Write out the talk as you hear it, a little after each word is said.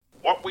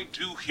what we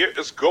do here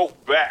is go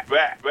back.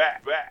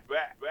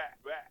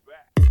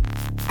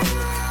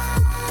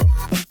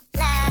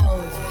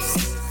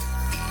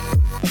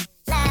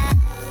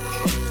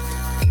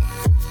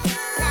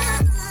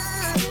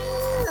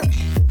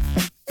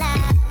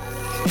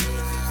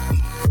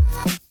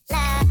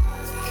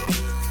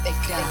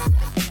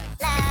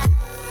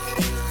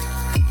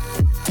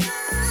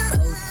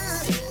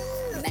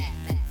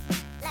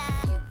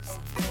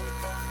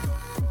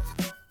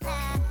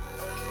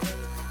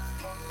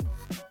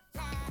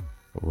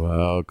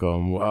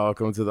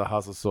 Welcome to the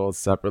Hustle Sold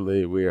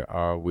Separately. We are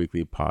our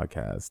weekly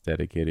podcast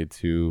dedicated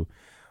to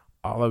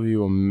all of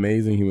you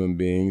amazing human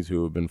beings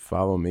who have been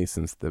following me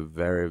since the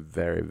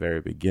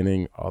very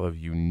beginning. All of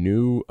you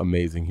new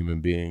amazing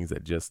human beings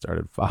that just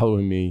started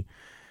following me.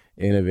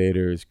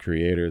 Innovators,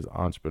 creators,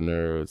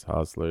 entrepreneurs,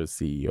 hustlers,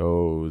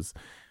 CEOs,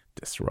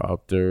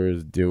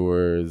 disruptors,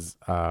 doers.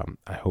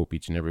 I hope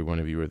each and every one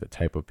of you are the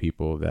type of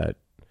people that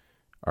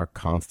are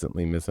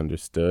constantly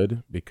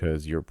misunderstood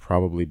because you're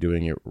probably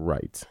doing it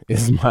right,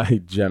 is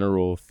my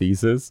general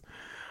thesis.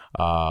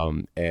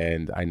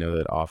 And I know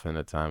that often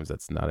at times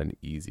that's not an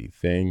easy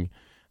thing.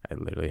 I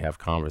literally have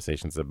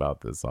conversations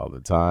about this all the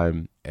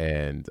time,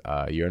 and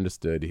you're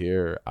understood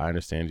here. I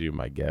understand you.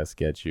 My guests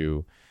get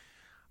you.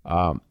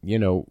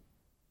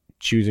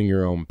 Choosing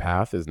your own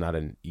path is not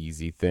an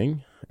easy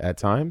thing at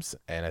times,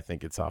 and I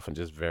think it's often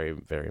just very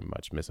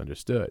much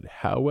misunderstood.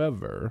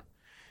 However,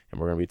 and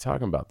we're going to be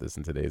talking about this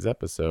in today's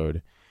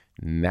episode,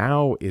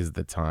 now is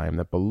the time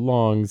that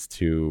belongs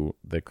to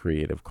the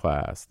creative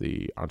class,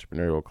 the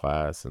entrepreneurial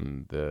class,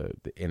 and the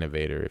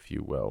innovator, if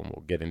you will. And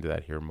we'll get into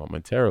that here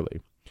momentarily.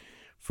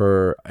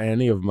 For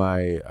any of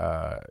my,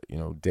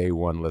 day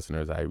one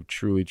listeners, I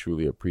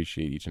truly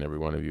appreciate each and every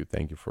one of you.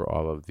 Thank you for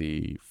all of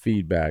the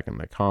feedback and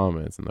the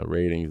comments and the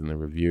ratings and the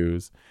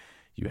reviews.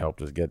 You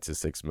helped us get to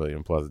 6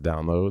 million plus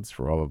downloads.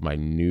 For all of my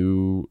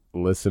new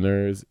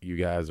listeners, you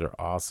guys are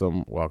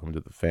awesome. Welcome to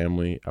the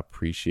family.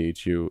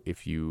 Appreciate you.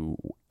 If you,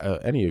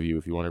 any of you,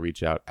 if you want to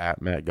reach out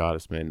at Matt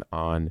Gottesman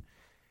on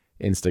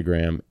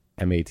Instagram,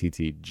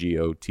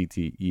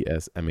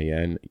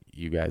 MattGottesman.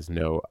 You guys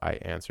know I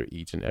answer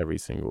each and every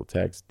single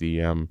text,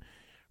 DM,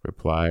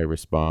 reply,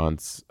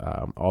 response,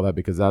 all that,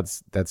 because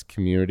that's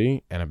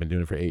community, and I've been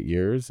doing it for 8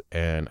 years,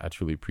 and I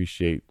truly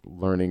appreciate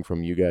learning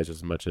from you guys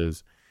as much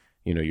as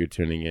you're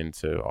tuning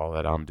into all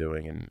that I'm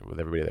doing and with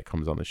everybody that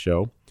comes on the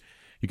show.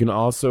 You can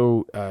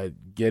also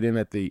get in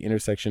at the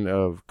intersection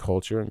of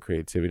culture and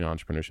creativity and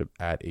entrepreneurship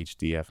at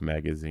HDF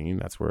Magazine.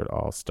 That's where it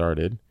all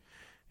started.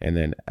 And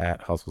then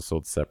at Hustle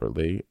Sold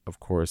Separately. Of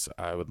course,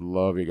 I would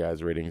love your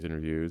guys' ratings and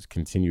reviews,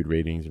 continued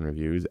ratings and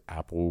reviews.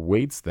 Apple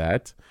weights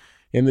that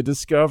in the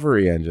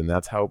discovery engine.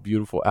 That's how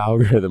beautiful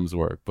algorithms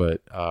work.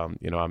 But,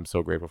 I'm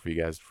so grateful for you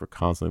guys for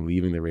constantly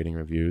leaving the rating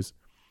reviews.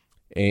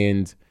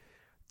 And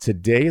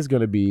today is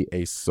going to be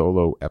a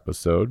solo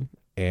episode,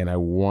 and I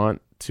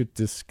want to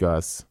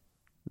discuss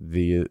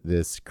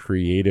this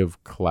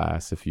creative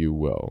class, if you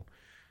will.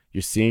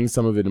 You're seeing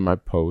some of it in my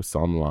posts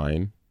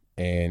online,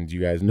 and you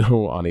guys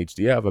know on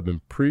HDF, I've been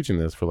preaching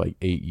this for like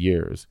 8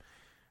 years,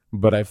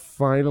 but I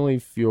finally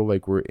feel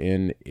like we're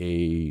in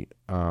a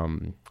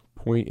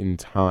point in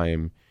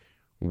time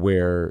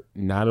where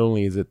not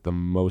only is it the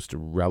most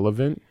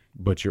relevant,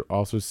 but you're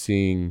also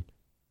seeing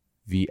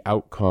the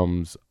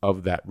outcomes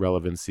of that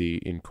relevancy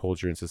in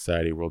culture and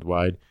society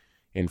worldwide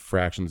in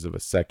fractions of a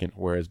second.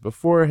 Whereas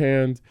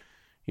beforehand,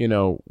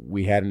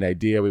 we had an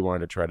idea, we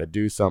wanted to try to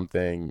do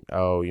something.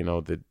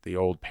 The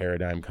old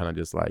paradigm kind of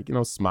just like,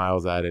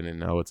 smiles at it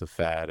and it's a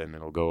fad and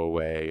it'll go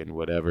away and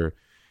whatever.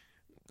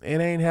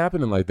 It ain't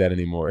happening like that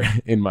anymore,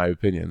 in my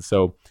opinion.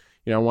 So,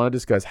 I want to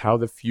discuss how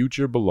the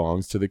future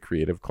belongs to the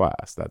creative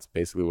class. That's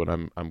basically what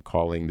I'm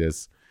calling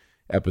this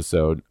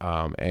episode.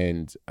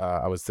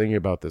 I was thinking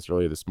about this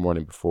earlier this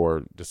morning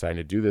before deciding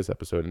to do this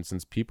episode. And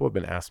since people have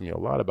been asking me a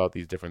lot about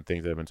these different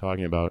things that I've been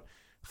talking about,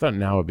 I thought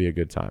now would be a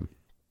good time.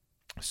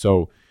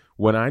 So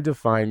when I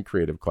define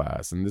creative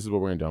class, and this is what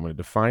we're going to do, I'm going to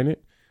define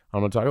it. I'm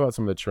going to talk about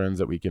some of the trends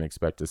that we can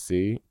expect to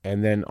see.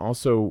 And then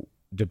also,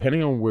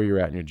 depending on where you're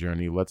at in your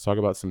journey, let's talk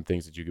about some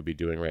things that you could be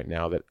doing right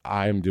now that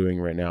I'm doing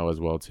right now as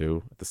well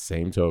too. At the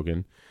same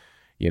token,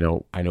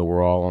 I know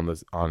we're all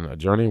on a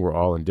journey. We're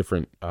all in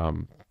different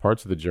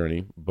parts of the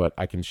journey, but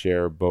I can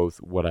share both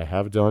what I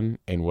have done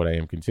and what I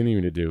am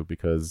continuing to do,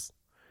 because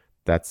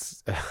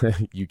that's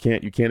you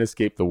can't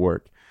escape the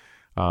work.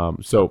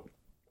 So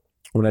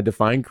when I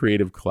define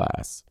creative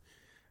class,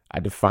 I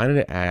define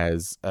it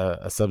as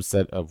a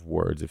subset of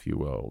words, if you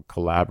will.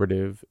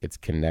 Collaborative, it's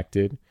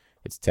connected,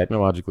 it's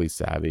technologically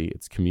savvy,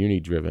 it's community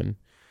driven,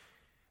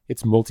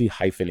 it's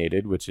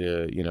multi-hyphenated, which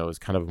is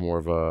kind of more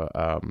of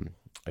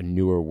a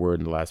newer word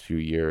in the last few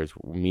years,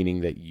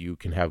 meaning that you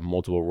can have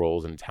multiple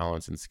roles and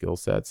talents and skill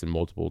sets and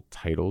multiple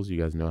titles. You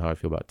guys know how I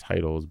feel about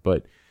titles,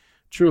 but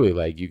truly,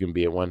 like, you can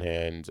be on one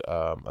hand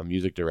a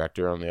music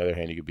director, on the other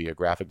hand you could be a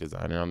graphic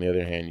designer, on the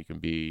other hand you can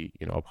be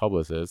a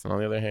publicist, and on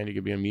the other hand you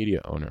could be a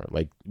media owner.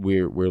 Like,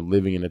 we're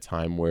living in a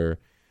time where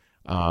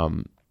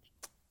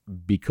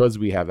because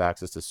we have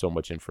access to so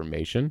much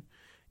information,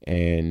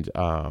 and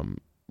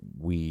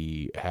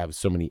we have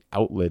so many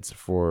outlets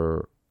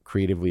for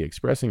creatively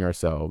expressing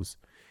ourselves.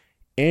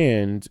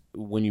 And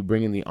when you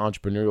bring in the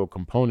entrepreneurial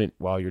component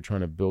while you're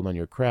trying to build on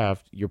your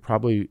craft, you're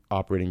probably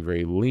operating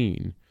very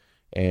lean.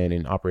 And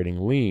in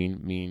operating lean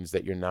means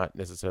that you're not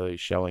necessarily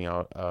shelling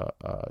out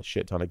a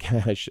shit ton of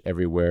cash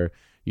everywhere.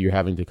 You're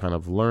having to kind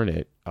of learn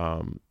it.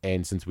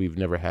 And since we've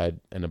never had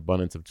an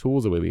abundance of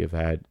tools the way we have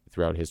had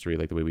throughout history,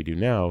 like the way we do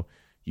now,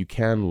 you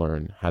can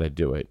learn how to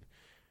do it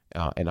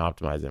and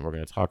optimize it. And we're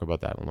going to talk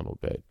about that in a little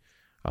bit.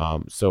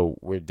 So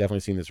we're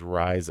definitely seeing this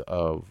rise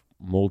of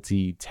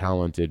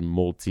multi-talented,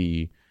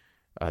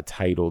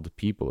 multi-titled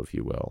people, if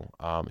you will.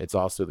 It's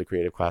also, the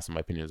creative class, in my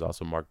opinion, is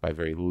also marked by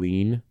very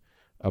lean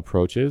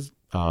approaches,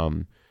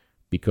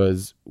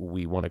 because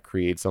we want to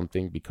create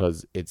something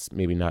because it's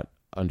maybe not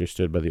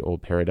understood by the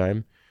old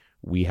paradigm.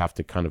 We have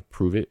to kind of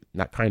prove it,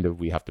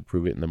 we have to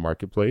prove it in the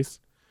marketplace.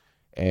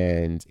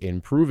 And in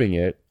proving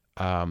it,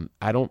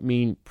 I don't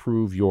mean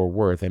prove your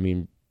worth. I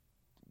mean,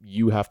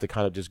 you have to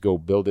kind of just go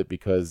build it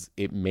because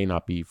it may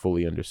not be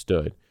fully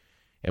understood.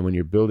 And when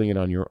you're building it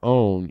on your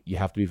own, you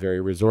have to be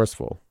very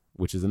resourceful,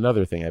 which is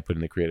another thing I put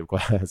in the creative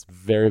class.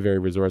 Very, very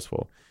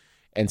resourceful.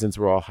 And since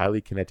we're all highly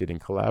connected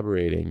and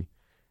collaborating,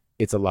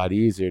 it's a lot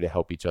easier to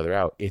help each other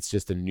out. It's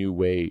just a new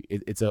way.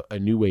 It's a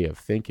new way of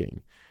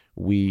thinking.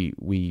 We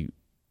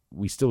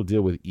still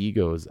deal with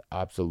egos,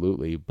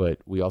 absolutely, but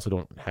we also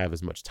don't have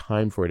as much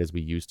time for it as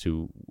we used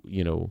to,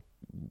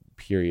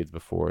 periods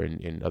before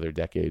in other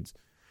decades.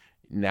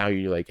 Now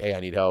you're like, hey, I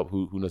need help.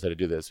 Who knows how to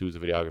do this? Who's a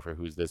videographer?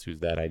 Who's this? Who's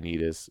that? I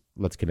need this.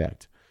 Let's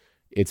connect.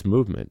 It's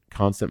movement,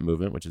 constant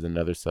movement, which is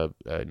another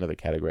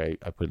category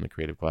I put in the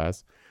creative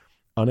class.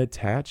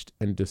 Unattached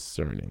and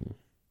discerning.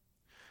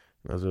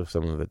 Those are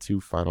some of the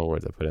two final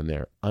words I put in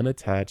there.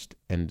 Unattached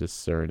and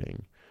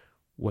discerning.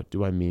 What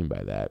do I mean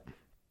by that?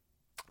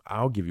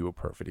 I'll give you a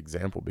perfect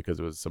example because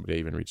it was somebody I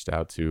even reached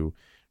out to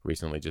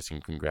recently, just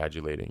in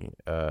congratulating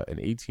an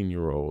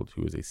 18-year-old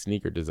who is a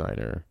sneaker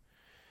designer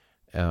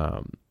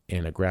and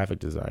a graphic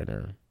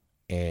designer.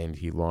 And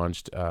he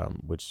launched,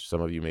 which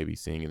some of you may be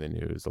seeing in the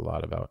news, a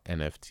lot about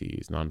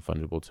NFTs,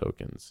 non-fungible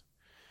tokens.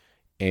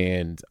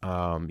 And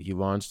he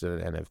launched an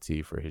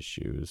NFT for his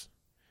shoes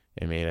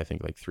and made, I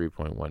think, like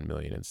 3.1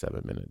 million in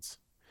 7 minutes.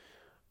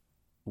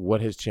 What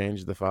has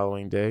changed the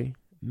following day?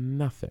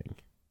 Nothing.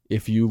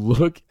 If you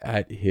look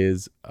at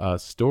his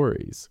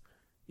stories,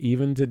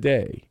 even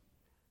today,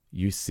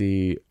 you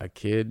see a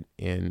kid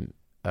in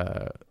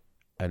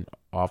an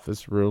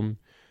office room,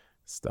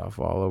 stuff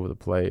all over the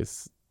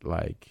place,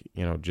 like,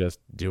 just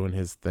doing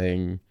his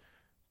thing,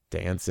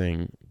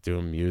 dancing,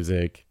 doing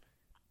music.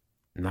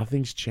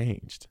 Nothing's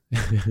changed.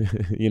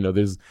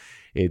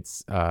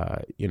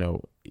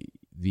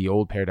 The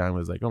old paradigm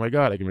was like, oh my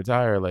God, I can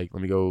retire. Like,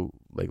 let me go,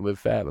 like, live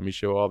fat. Let me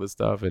show all this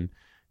stuff. And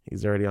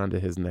he's already on to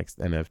his next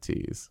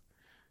NFTs.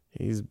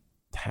 He's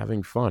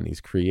having fun. He's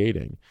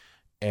creating.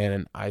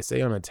 And I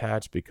say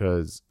unattached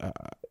because,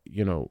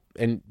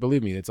 and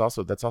believe me, that's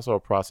also a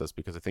process,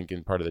 because I think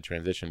in part of the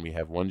transition, we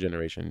have one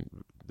generation,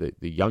 the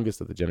youngest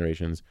of the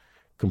generations,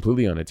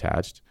 completely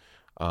unattached.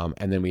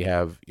 And then we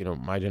have,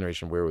 my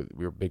generation, where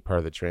we're a big part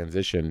of the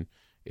transition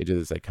into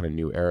this like kind of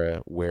new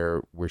era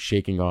where we're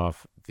shaking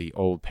off the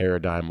old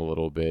paradigm a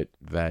little bit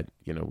that,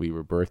 we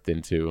were birthed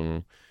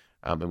into.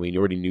 And we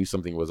already knew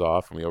something was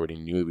off, and we already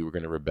knew we were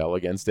going to rebel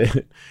against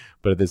it.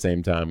 But at the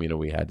same time,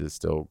 we had to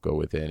still go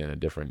within in a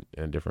different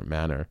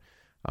manner.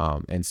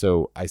 And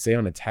so I say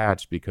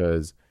unattached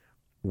because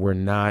we're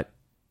not,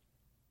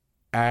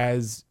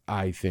 as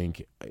I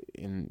think,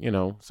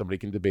 somebody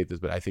can debate this,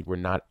 but I think we're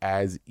not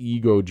as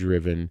ego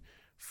driven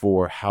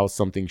for how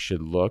something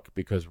should look,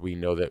 because we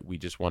know that we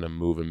just want to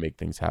move and make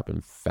things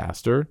happen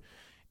faster.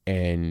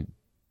 And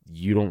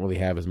you don't really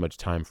have as much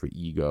time for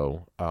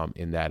ego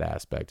in that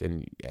aspect.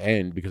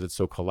 And because it's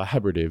so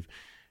collaborative,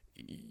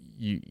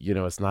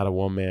 it's not a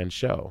one-man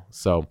show.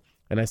 So,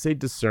 and I say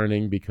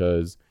discerning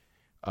because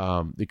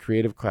the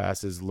creative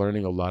class is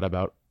learning a lot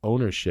about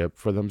ownership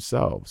for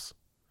themselves,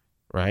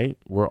 right?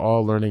 We're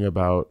all learning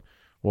about,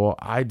 well,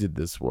 I did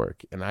this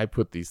work and I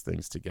put these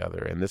things together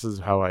and this is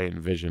how I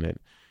envision it.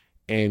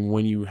 And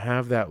when you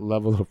have that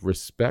level of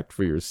respect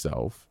for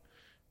yourself,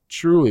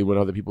 truly, when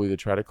other people either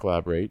try to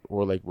collaborate,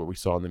 or like what we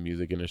saw in the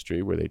music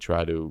industry where they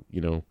try to,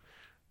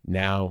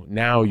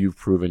 now you've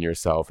proven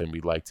yourself and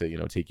we'd like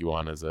to, take you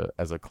on as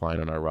a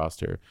client on our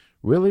roster.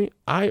 Really?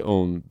 I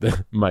own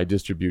my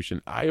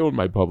distribution. I own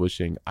my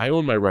publishing. I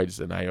own my rights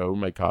and I own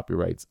my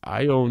copyrights.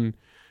 I own,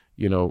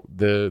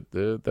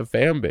 the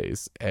fan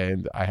base,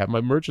 and I have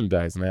my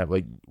merchandise, and I have,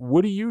 like,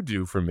 what do you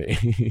do for me?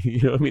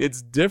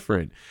 It's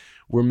different.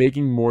 We're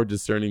making more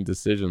discerning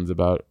decisions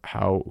about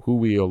who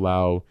we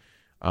allow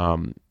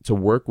to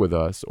work with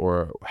us,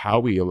 or how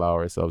we allow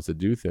ourselves to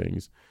do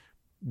things,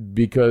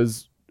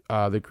 because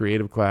the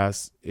creative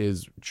class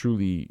is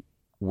truly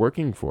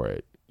working for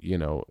it.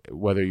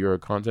 Whether you're a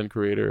content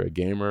creator, a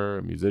gamer,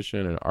 a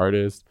musician, an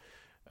artist,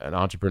 an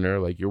entrepreneur,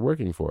 like, you're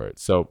working for it.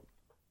 So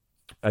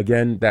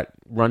again, that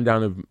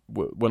rundown of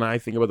when I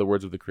think about the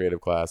words of the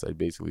creative class, I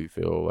basically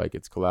feel like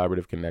it's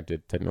collaborative,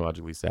 connected,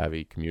 technologically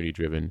savvy, community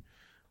driven,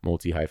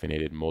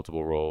 multi-hyphenated,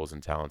 multiple roles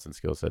and talents and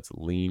skill sets,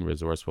 lean,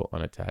 resourceful,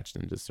 unattached,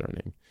 and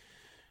discerning.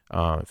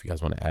 If you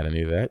guys want to add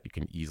any of that, you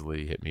can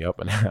easily hit me up,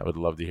 and I would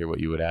love to hear what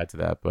you would add to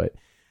that. But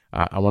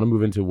I want to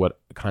move into what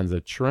kinds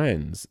of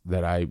trends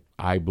that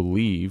I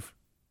believe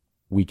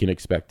we can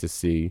expect to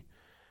see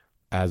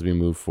as we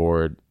move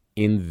forward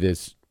in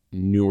this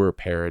newer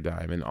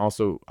paradigm. And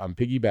also, I'm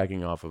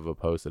piggybacking off of a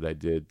post that I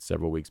did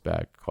several weeks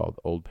back called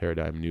Old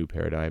Paradigm, New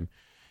Paradigm.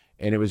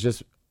 And it was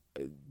just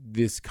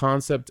this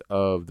concept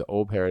of the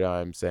old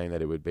paradigm saying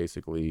that it would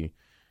basically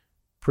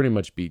pretty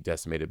much be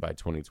decimated by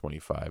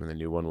 2025, and the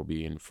new one will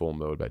be in full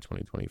mode by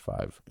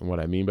 2025. And what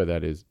I mean by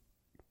that is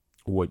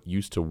what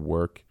used to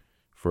work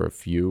for a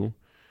few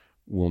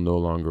will no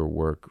longer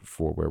work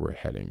for where we're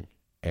heading.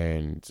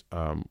 And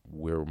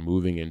we're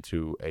moving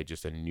into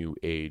just a new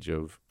age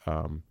of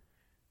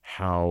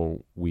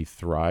how we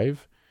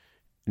thrive,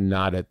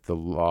 not at the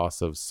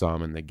loss of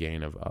some and the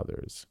gain of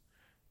others,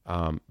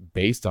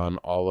 based on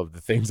all of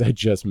the things I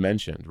just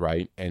mentioned,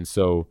 right? And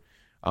so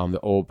the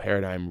old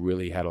paradigm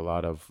really had a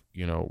lot of,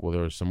 well,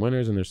 there are some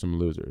winners and there's some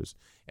losers.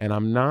 And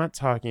I'm not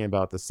talking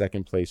about the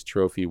second place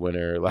trophy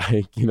winner,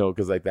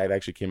 because that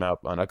actually came out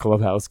on a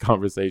Clubhouse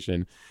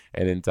conversation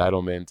and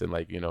entitlement and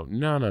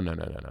no.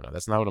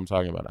 That's not what I'm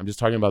talking about. I'm just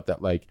talking about that,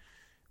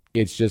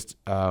 it's just,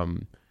 I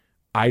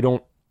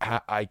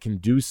can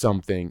do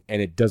something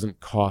and it doesn't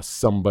cost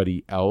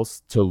somebody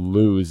else to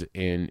lose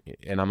and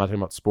I'm not talking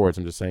about sports.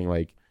 I'm just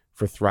saying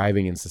for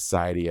thriving in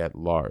society at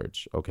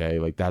large. Okay.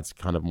 That's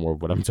kind of more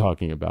of what I'm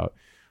talking about.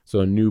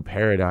 So a new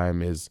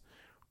paradigm is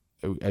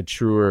a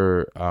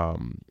truer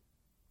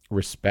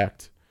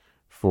respect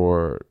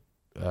for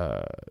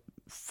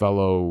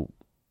fellow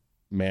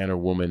man or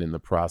woman in the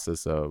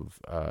process of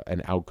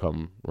an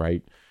outcome,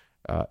 right?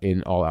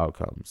 In all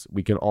outcomes,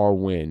 we can all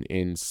win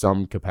in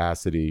some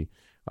capacity,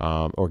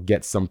 or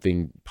get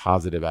something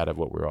positive out of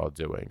what we're all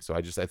doing. So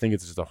I think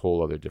it's just a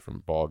whole other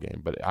different ball game.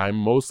 But I'm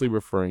mostly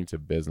referring to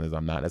business.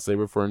 I'm not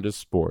necessarily referring to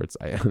sports.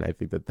 And I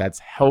think that that's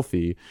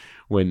healthy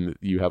when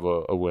you have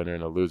a winner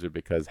and a loser,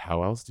 because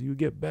how else do you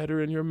get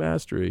better in your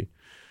mastery?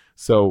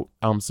 So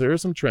there are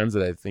some trends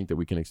that I think that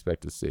we can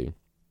expect to see.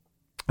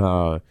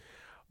 The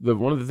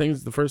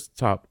first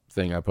top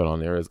thing I put on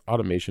there is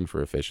automation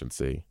for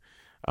efficiency.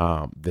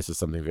 This is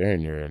something very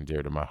near and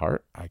dear to my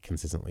heart. I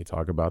consistently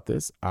talk about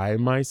this. I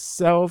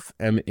myself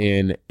am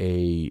in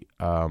a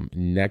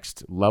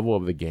next level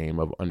of the game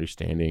of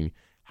understanding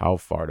how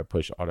far to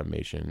push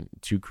automation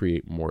to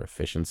create more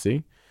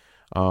efficiency.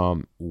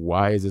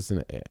 Why is this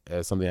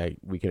something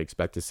we can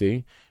expect to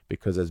see?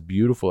 Because as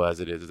beautiful as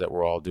it is that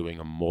we're all doing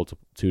a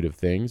multitude of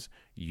things,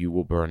 you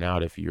will burn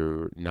out if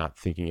you're not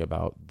thinking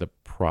about the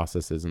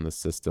processes and the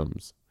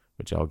systems,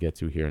 which I'll get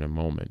to here in a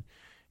moment.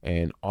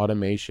 And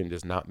automation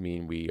does not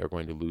mean we are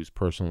going to lose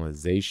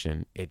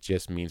personalization. It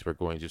just means we're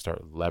going to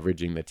start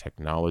leveraging the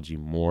technology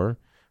more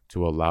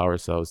to allow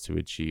ourselves to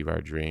achieve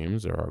our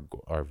dreams or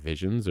our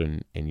visions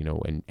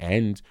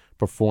and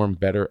perform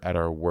better at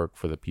our work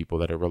for the people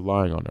that are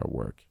relying on our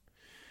work.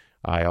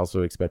 I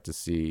also expect to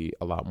see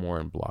a lot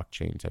more in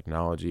blockchain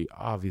technology.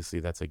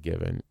 Obviously, that's a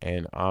given.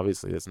 And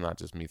obviously, it's not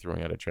just me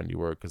throwing out a trendy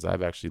word, because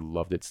I've actually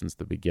loved it since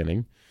the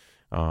beginning.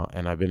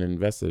 And I've been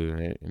invested in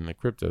it in the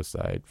crypto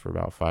side for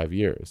about 5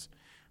 years.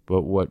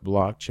 But what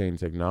blockchain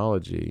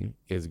technology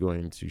is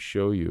going to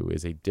show you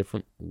is a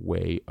different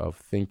way of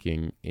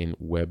thinking in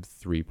Web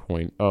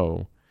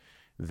 3.0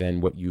 than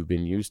what you've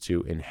been used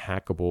to in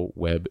hackable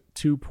Web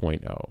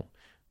 2.0.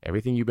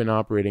 Everything you've been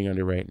operating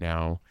under right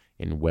now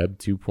in Web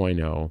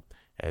 2.0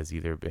 has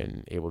either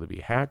been able to be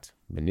hacked,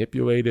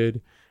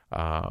 manipulated,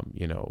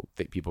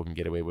 people can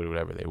get away with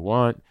whatever they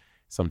want.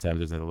 Sometimes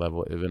there's a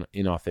level of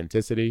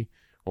inauthenticity.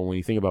 Well, when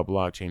you think about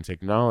blockchain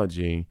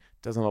technology,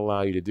 it doesn't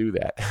allow you to do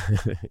that.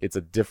 It's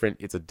a different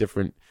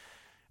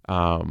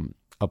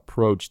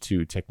approach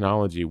to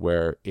technology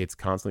where it's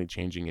constantly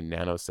changing in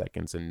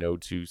nanoseconds, and no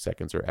 2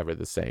 seconds are ever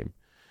the same.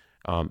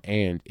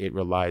 And it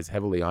relies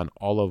heavily on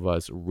all of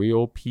us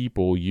real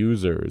people,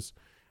 users,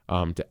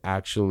 to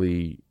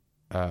actually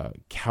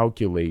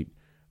calculate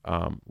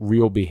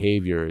real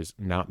behaviors,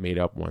 not made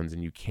up ones.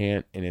 And you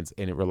can't,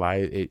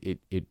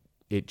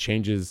 it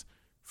changes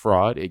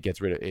fraud.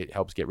 It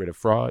helps get rid of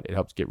fraud. It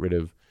helps get rid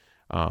of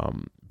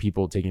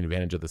people taking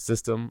advantage of the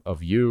system,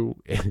 of you.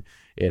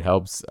 It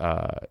helps,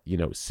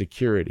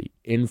 security,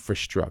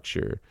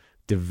 infrastructure,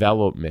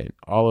 development,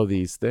 all of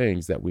these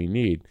things that we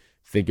need.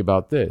 Think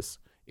about this.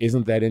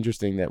 Isn't that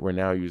interesting that we're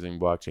now using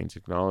blockchain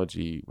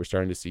technology? We're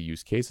starting to see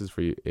use cases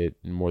for it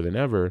more than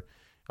ever.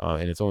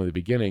 And it's only the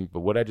beginning.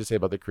 But what did I just say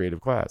about the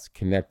creative class?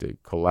 Connected,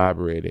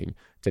 collaborating,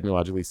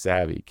 technologically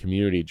savvy,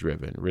 community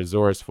driven,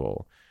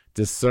 resourceful,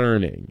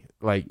 discerning.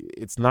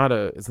 It's not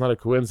a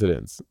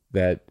coincidence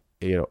that,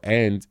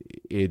 and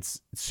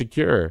it's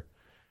secure.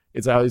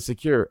 It's highly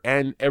secure,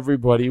 and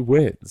everybody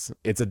wins.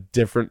 It's a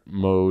different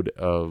mode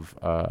of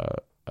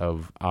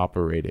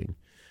operating.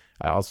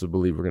 I also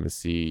believe we're going to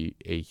see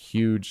a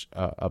huge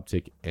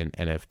uptick in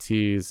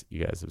NFTs.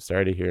 You guys have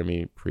started to hear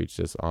me preach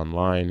this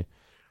online.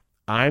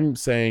 I'm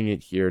saying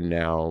it here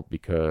now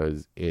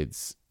because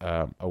it's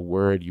a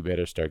word you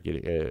better start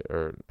getting,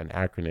 or an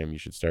acronym you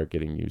should start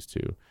getting used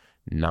to.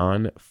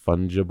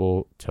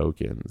 Non-fungible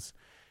tokens.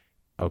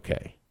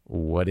 Okay,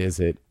 what is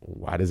it?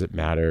 Why does it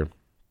matter?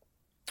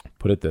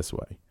 Put it this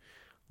way.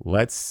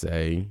 Let's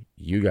say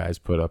you guys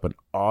put up an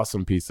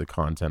awesome piece of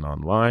content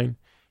online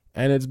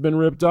and it's been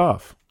ripped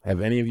off. Have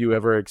any of you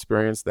ever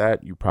experienced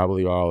that? You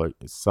probably all are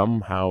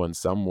somehow in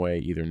some way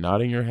either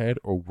nodding your head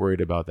or worried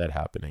about that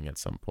happening at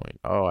some point.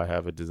 Oh, I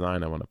have a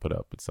design I want to put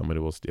up, but somebody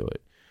will steal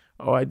it.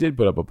 Oh, I did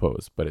put up a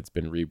post, but it's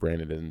been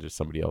rebranded under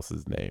somebody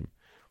else's name.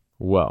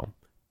 Well,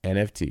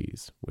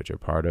 NFTs, which are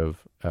part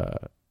of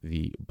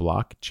the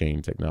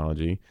blockchain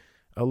technology,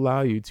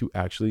 allow you to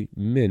actually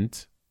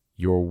mint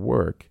your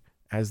work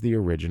as the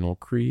original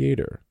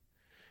creator.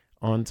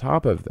 On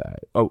top of that,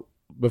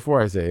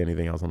 before I say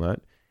anything else on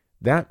that,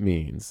 that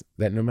means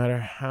that no matter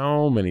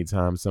how many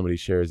times somebody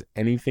shares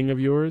anything of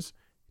yours,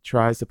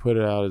 tries to put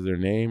it out as their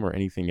name or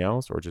anything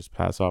else, or just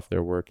pass off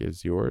their work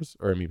as yours,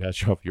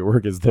 pass off your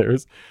work as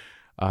theirs,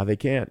 they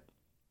can't.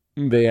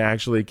 They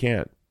actually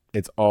can't.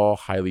 It's all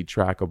highly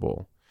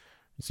trackable.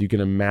 So you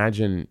can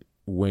imagine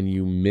when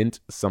you mint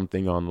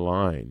something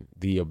online,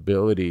 the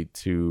ability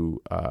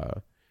to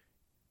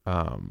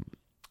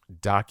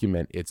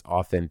document its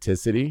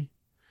authenticity.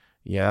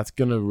 Yeah, that's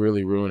going to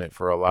really ruin it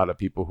for a lot of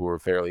people who are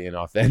fairly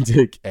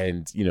inauthentic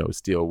and,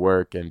 steal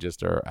work and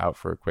just are out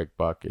for a quick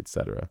buck,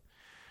 etc.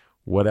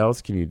 What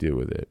else can you do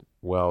with it?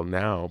 Well,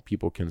 now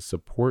people can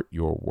support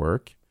your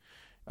work,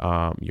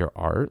 your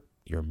art,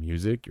 your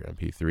music, your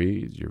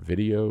MP3s, your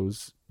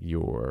videos,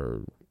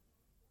 your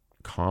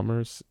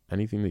commerce,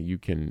 anything that you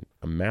can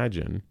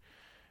imagine.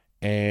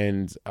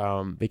 And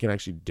they can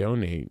actually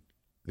donate.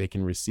 They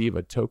can receive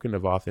a token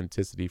of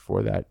authenticity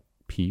for that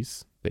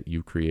piece that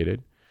you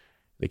created.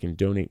 They can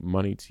donate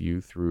money to you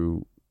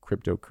through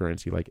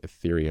cryptocurrency like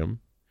Ethereum.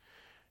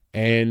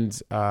 And,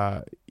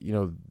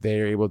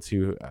 they're able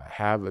to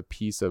have a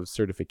piece of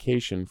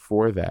certification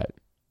for that,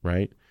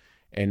 right?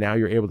 And now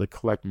you're able to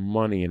collect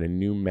money in a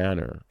new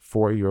manner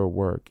for your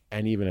work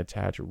and even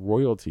attach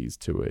royalties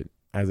to it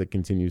as it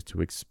continues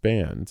to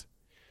expand.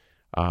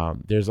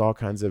 There's all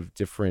kinds of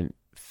different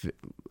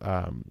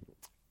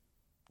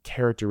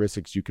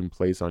characteristics you can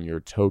place on your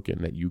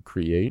token that you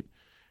create.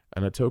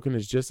 And a token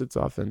is just its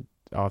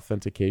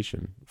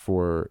authentication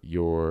for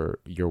your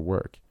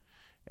work.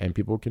 And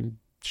people can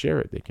share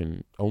it. They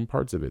can own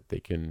parts of it. They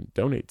can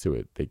donate to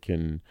it. They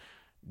can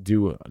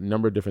do a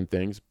number of different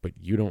things, but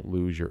you don't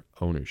lose your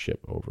ownership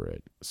over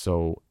it.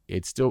 So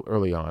it's still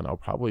early on. I'll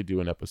probably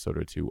do an episode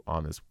or two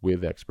on this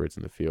with experts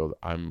in the field.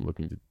 I'm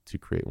looking to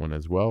create one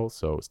as well.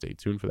 So stay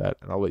tuned for that.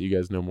 And I'll let you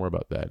guys know more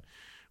about that.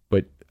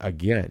 But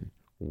again,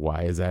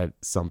 why is that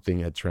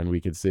a trend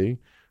we could see?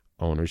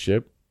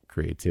 Ownership,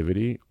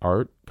 creativity,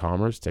 art,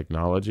 commerce,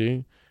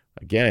 technology.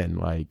 Again,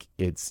 like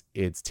it's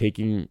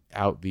taking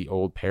out the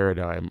old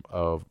paradigm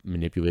of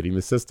manipulating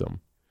the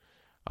system.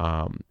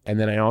 And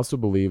then I also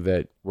believe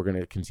that we're going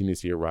to continue to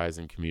see a rise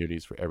in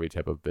communities for every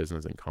type of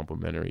business and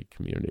complementary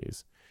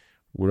communities.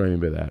 What do I mean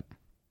by that?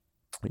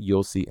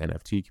 You'll see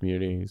NFT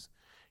communities.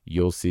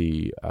 You'll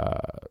see,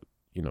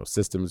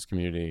 systems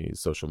communities,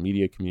 social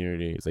media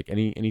communities, like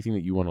anything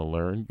that you want to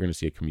learn, you're going to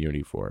see a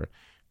community for.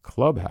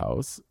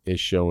 Clubhouse is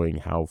showing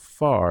how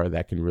far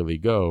that can really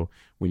go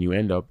when you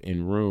end up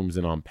in rooms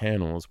and on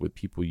panels with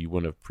people you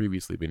wouldn't have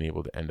previously been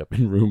able to end up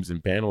in rooms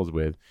and panels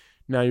with.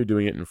 Now you're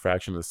doing it in a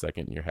fraction of a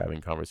second. And you're having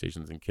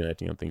conversations and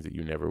connecting on things that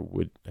you never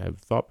would have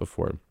thought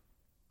before.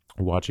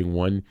 Watching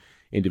one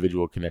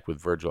individual connect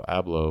with Virgil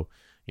Abloh,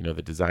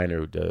 the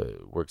designer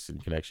who works in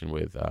connection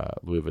with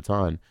Louis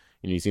Vuitton.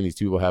 You've seen these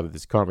two people have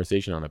this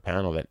conversation on a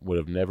panel that would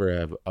have never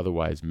have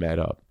otherwise met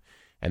up.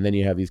 And then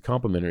you have these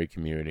complementary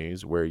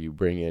communities where you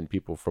bring in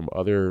people from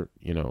other,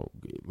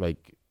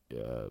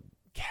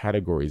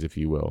 categories, if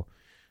you will.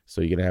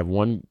 So you're going to have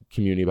one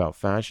community about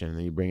fashion, and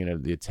then you bring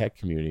in the tech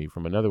community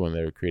from another one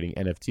that are creating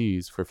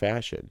NFTs for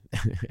fashion.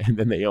 And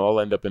then they all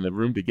end up in the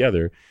room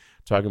together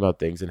talking about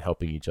things and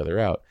helping each other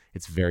out.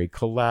 It's very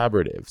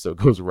collaborative. So it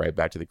goes right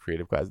back to the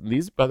creative class. And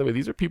these, by the way,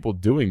 these are people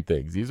doing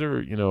things. These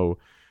are,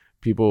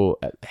 people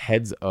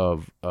heads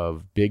of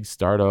big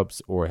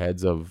startups or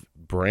heads of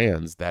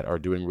brands that are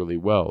doing really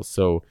well.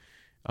 So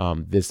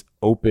this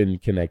open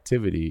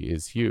connectivity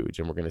is huge,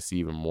 and we're going to see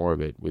even more of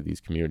it with these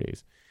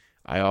communities.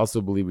 I also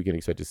believe we can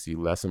expect to see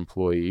less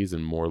employees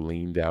and more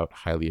leaned out,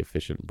 highly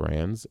efficient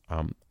brands.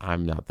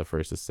 I'm not the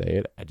first to say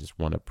it. I just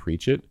want to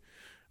preach it.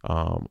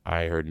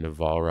 I heard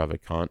Naval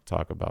Ravikant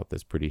talk about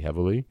this pretty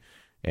heavily,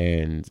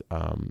 and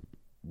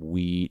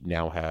we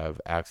now have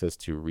access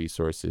to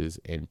resources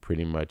in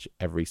pretty much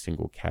every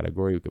single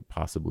category we could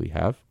possibly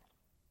have.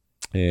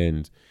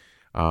 And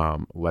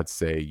let's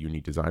say you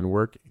need design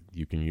work,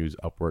 you can use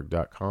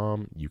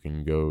upwork.com, you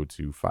can go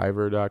to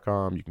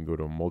fiverr.com, you can go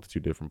to a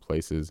multitude of different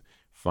places,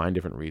 find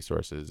different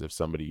resources. If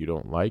somebody you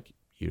don't like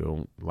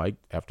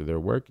after their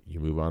work,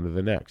 you move on to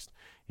the next.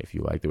 If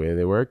you like the way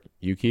they work,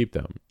 you keep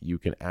them. You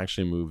can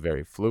actually move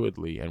very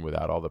fluidly and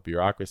without all the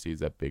bureaucracies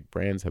that big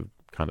brands have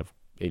kind of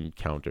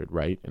encountered,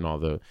 right? And all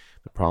the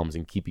problems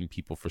in keeping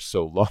people for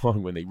so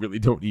long when they really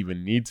don't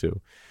even need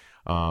to.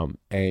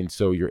 And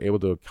so you're able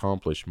to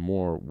accomplish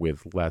more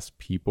with less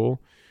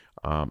people,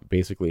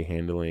 basically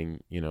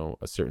handling,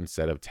 a certain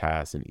set of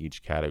tasks in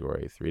each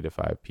category. 3 to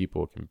 5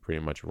 people can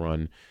pretty much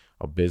run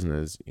a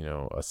business, a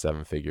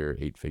 7-figure,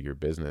 8-figure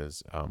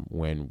business,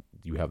 when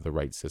you have the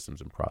right systems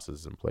and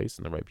processes in place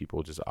and the right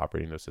people just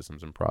operating those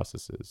systems and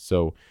processes.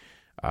 So,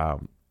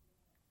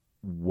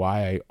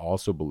 why I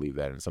also believe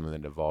that, and something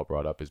that Naval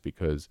brought up, is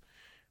because,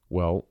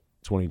 well,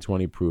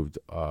 2020 proved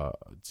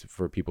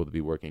for people to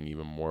be working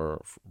even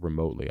more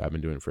remotely. I've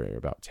been doing it for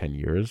about 10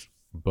 years,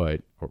 or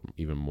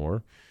even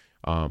more.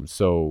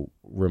 So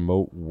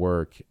remote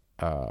work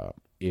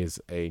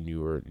is a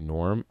newer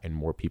norm, and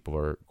more people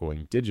are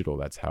going digital.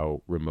 That's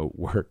how remote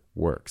work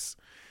works.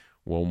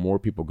 Well, more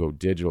people go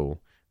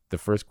digital, the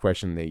first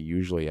question they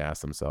usually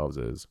ask themselves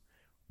is,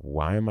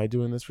 why am I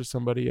doing this for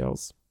somebody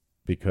else?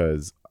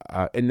 Because,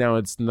 and now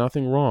it's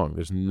nothing wrong.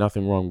 There's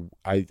nothing wrong.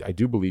 I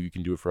do believe you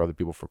can do it for other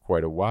people for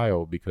quite a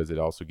while, because it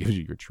also gives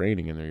you your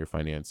training and they're your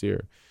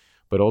financier.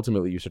 But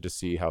ultimately, you start to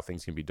see how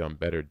things can be done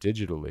better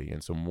digitally.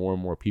 And so more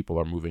and more people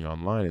are moving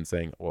online and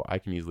saying, well, I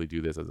can easily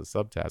do this as a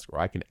subtask, or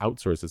I can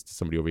outsource this to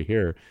somebody over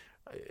here.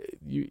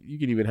 You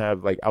can even have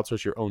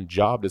outsource your own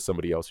job to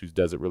somebody else who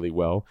does it really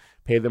well,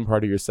 pay them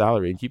part of your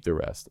salary and keep the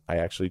rest. I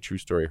actually, true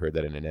story, heard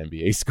that in an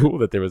MBA school,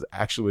 that there was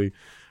actually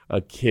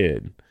a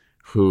kid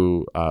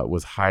who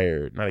was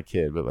hired, not a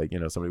kid, but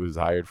somebody was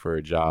hired for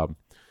a job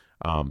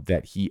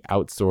that he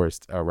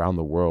outsourced around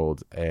the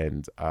world,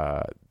 and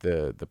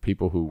the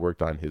people who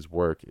worked on his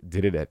work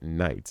did it at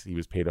night. He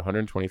was paid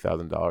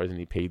 $120,000, and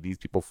he paid these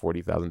people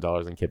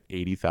 $40,000 and kept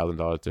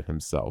 $80,000 to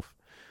himself.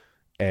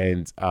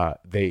 And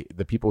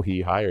the people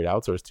he hired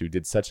outsourced to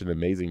did such an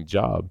amazing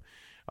job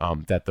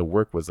that the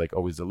work was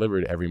always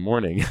delivered every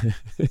morning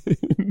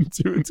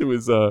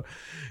to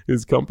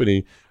his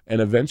company.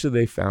 And eventually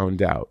they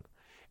found out,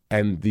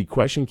 and the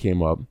question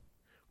came up,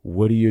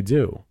 what do you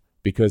do?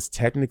 Because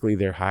technically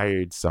they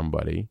hired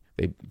somebody,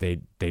 they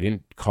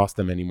didn't cost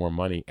them any more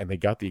money, and they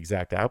got the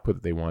exact output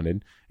that they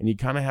wanted. And you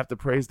kind of have to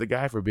praise the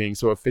guy for being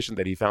so efficient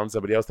that he found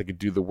somebody else that could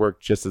do the work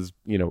just as,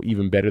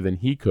 even better than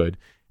he could.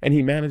 And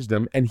he managed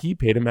them, and he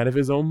paid him out of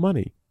his own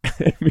money.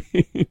 I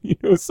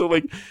mean, so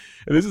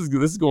this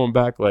is going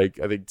back I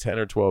think 10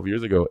 or 12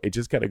 years ago. It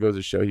just kind of goes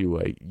to show you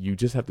you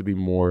just have to be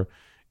more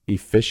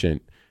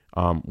efficient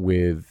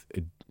with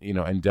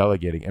and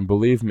delegating. And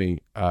believe me,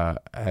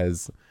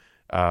 as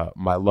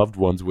my loved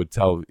ones would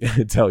tell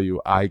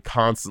you, I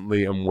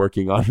constantly am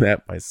working on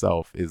that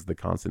myself, is the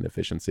constant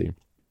efficiency.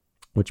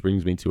 Which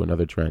brings me to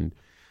another trend.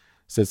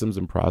 Systems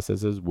and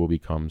processes will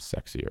become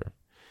sexier.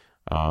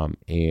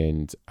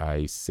 And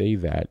I say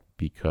that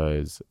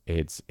because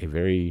it's a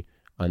very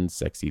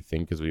unsexy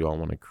thing, because we all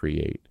want to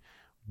create.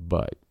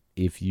 But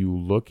if you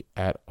look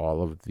at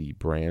all of the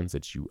brands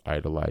that you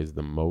idolize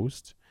the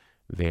most,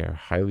 they are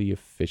highly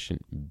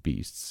efficient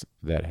beasts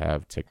that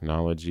have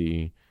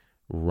technology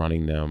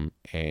running them,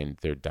 and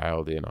they're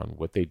dialed in on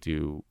what they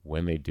do,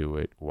 when they do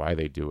it, why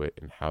they do it,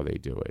 and how they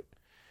do it.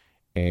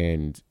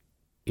 And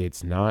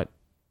it's not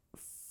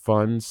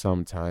fun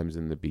sometimes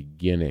in the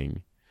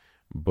beginning,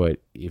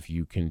 but if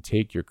you can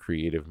take your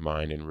creative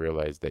mind and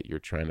realize that you're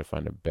trying to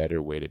find a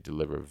better way to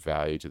deliver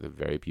value to the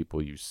very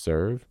people you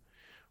serve,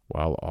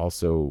 while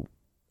also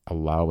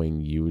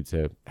allowing you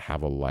to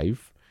have a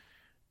life,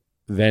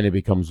 then it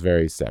becomes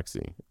very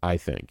sexy, I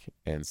think.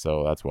 And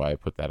so that's why I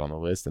put that on the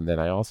list. And then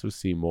I also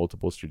see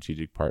multiple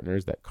strategic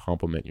partners that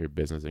complement your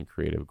business and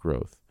creative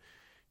growth.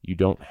 You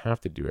don't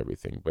have to do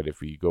everything, but if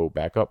we go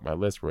back up my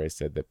list where I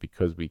said that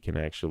because we can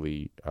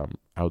actually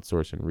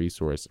outsource and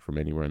resource from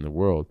anywhere in the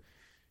world,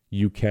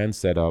 you can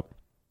set up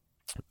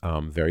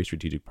very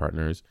strategic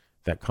partners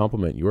that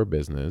complement your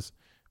business,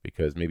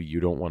 because maybe you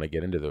don't want to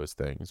get into those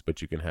things,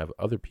 but you can have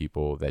other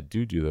people that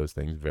do those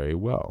things very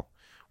well.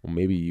 Well,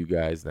 maybe you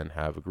guys then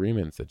have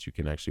agreements that you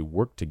can actually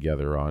work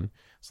together on,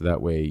 so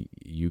that way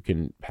you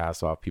can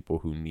pass off people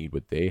who need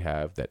what they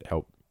have that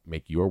help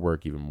make your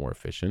work even more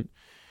efficient.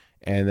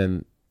 And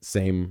then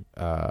same,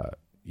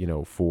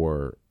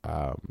 for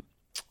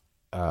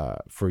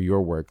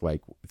your work,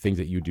 things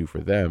that you do for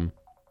them,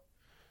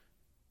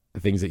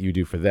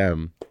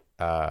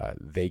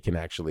 they can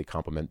actually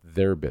complement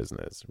their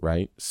business,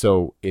 right?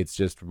 So it's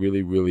just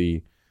really,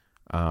 really,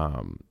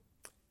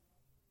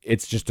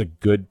 it's just a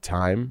good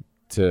time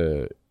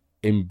to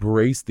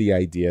embrace the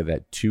idea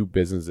that 2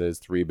 businesses,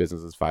 3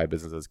 businesses, 5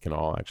 businesses can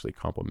all actually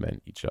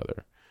complement each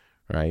other,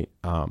 right?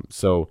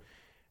 Something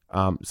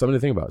to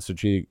think about,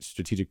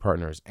 strategic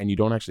partners, and you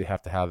don't actually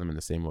have to have them in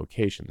the same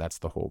location. That's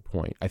the whole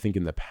point. I think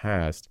in the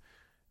past,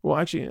 well,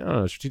 actually, I don't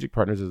know, strategic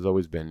partners has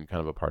always been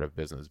kind of a part of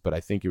business, but I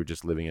think you're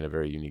just living in a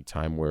very unique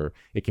time where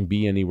it can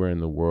be anywhere in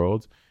the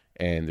world,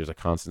 and there's a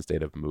constant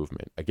state of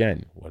movement.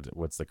 Again,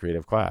 what's the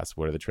creative class?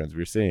 What are the trends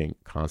we're seeing?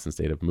 Constant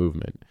state of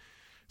movement.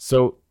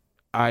 So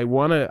I don't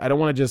want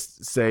to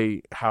just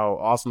say how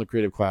awesome the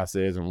creative class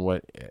is and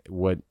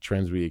what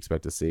trends we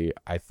expect to see.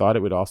 I thought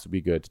it would also be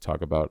good to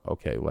talk about,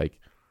 okay,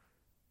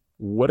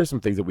 what are some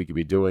things that we could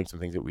be doing, some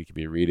things that we could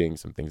be reading,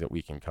 some things that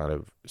we can kind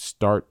of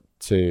start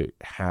to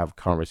have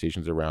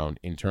conversations around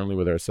internally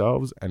with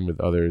ourselves and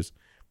with others,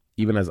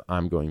 even as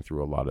I'm going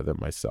through a lot of them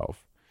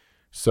myself.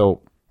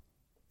 So,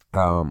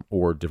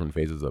 or different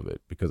phases of it,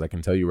 because I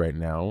can tell you right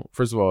now,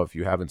 first of all, if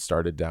you haven't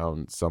started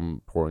down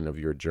some point of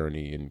your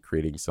journey in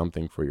creating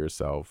something for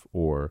yourself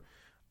or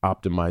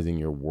optimizing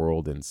your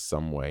world in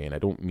some way, and I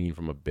don't mean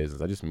from a business,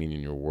 I just mean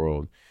in your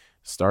world,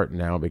 start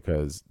now,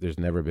 because there's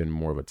never been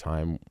more of a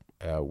time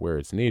where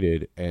it's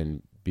needed,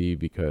 and B,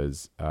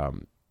 because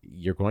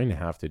you're going to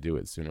have to do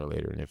it sooner or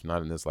later, and if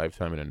not in this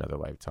lifetime, in another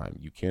lifetime.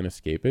 You can't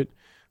escape it.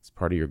 It's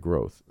part of your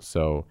growth.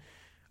 So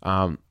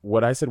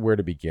what I said where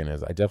to begin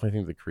is, I definitely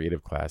think the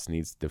creative class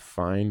needs to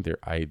define their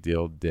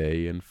ideal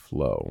day and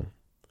flow.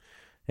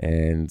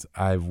 And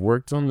I've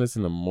worked on this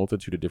in a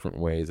multitude of different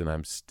ways, and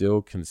I'm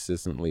still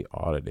consistently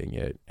auditing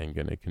it and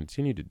going to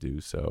continue to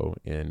do so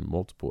in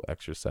multiple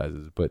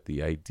exercises. But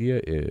the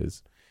idea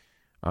is,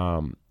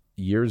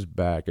 years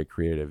back, I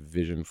created a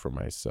vision for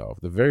myself.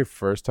 The very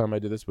first time I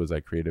did this was I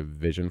created a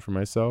vision for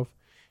myself.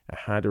 I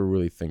had to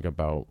really think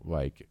about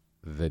like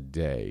the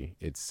day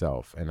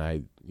itself. And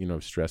I,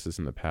 stressed this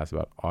in the past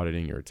about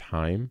auditing your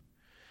time.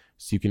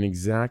 So you can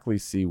exactly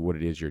see what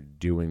it is you're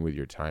doing with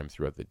your time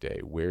throughout the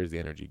day. Where is the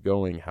energy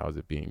going? How is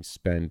it being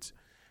spent?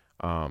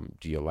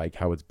 Do you like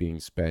how it's being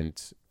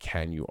spent?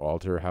 Can you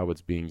alter how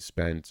it's being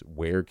spent?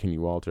 Where can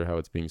you alter how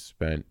it's being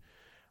spent?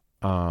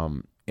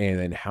 And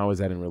then how is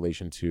that in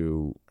relation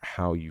to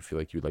how you feel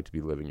like you'd like to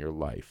be living your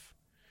life?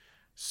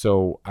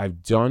 So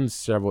I've done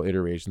several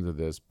iterations of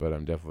this, but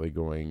I'm definitely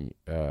going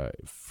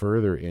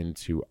further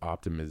into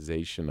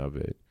optimization of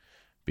it,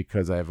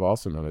 because I've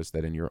also noticed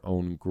that in your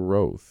own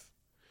growth,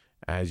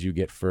 as you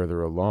get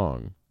further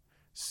along,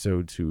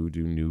 so too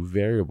do new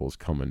variables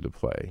come into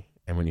play.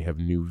 And when you have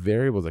new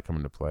variables that come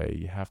into play,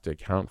 you have to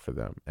account for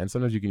them. And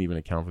sometimes you can even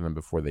account for them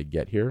before they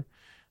get here.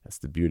 That's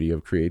the beauty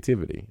of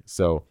creativity.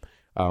 So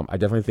I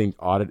definitely think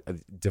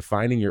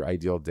defining your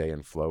ideal day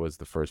and flow is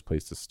the first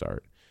place to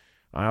start.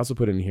 I also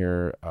put in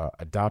here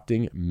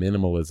adopting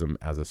minimalism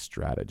as a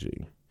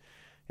strategy.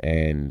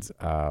 And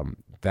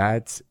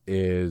that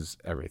is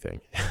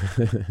everything.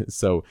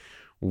 So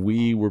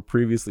we were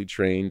previously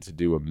trained to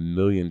do a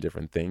million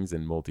different things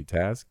and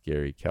multitask.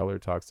 Gary Keller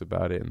talks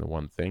about it in The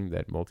One Thing,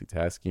 that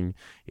multitasking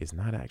is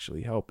not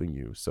actually helping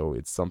you. So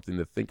it's something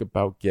to think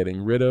about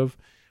getting rid of.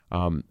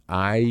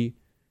 I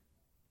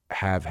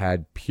have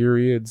had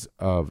periods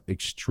of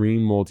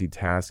extreme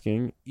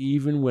multitasking,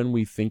 even when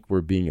we think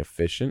we're being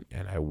efficient,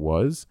 and I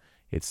was.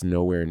 It's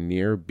nowhere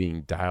near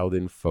being dialed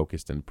in,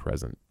 focused, and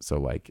present.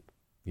 So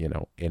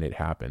and it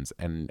happens.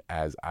 And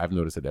as I've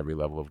noticed at every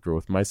level of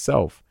growth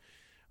myself,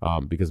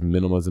 because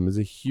minimalism is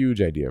a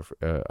huge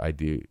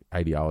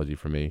ideology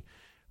for me.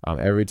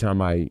 Every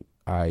time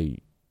I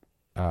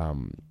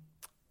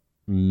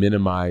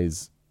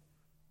minimize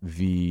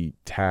the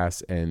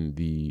tasks and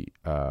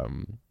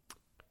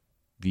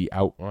I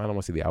don't want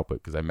to say the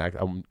output,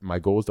 because my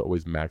goal is to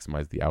always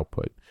maximize the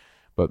output,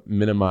 but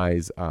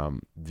minimize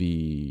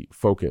the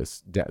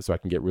focus so I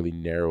can get really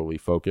narrowly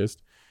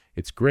focused.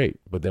 It's great.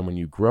 But then when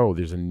you grow,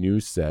 there's a new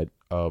set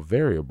of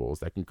variables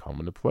that can come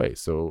into play.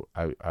 So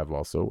I've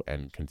also,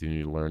 and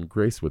continue to learn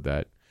grace with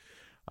that.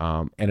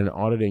 And an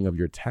auditing of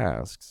your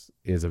tasks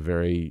is a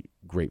very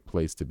great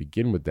place to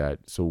begin with that.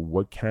 So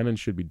what can and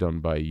should be done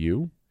by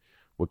you?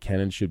 What can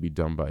and should be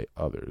done by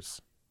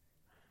others?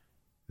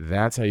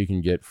 That's how you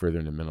can get further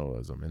into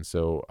minimalism. And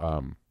so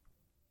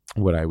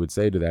what I would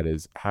say to that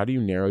is, how do you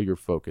narrow your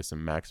focus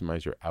and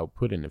maximize your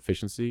output and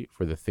efficiency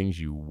for the things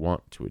you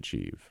want to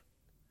achieve?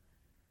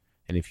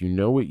 And if you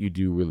know what you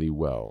do really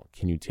well,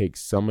 can you take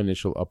some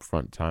initial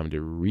upfront time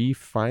to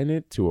refine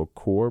it to a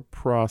core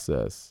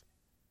process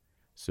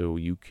so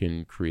you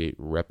can create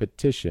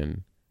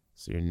repetition,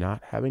 so you're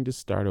not having to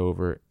start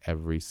over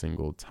every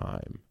single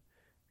time?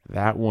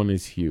 That one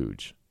is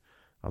huge.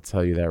 I'll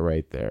tell you that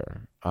right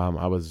there.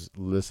 I was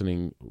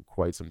listening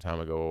quite some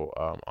time ago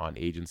on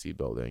agency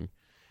building.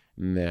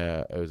 And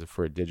it was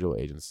for a digital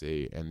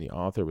agency, and the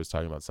author was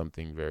talking about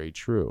something very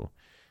true.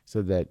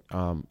 So that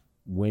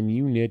when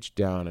you niche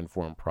down and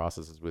form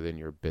processes within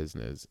your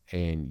business,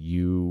 and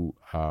you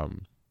have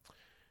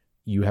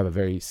a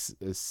very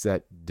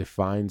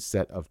defined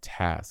set of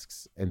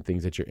tasks and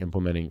things that you're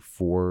implementing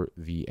for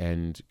the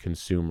end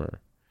consumer,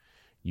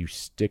 you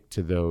stick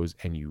to those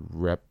and you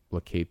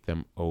replicate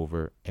them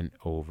over and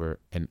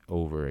over and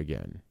over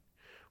again.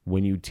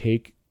 When you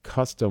take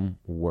custom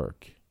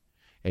work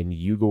and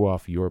you go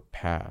off your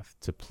path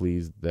to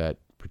please that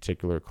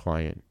particular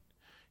client,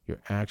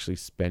 you're actually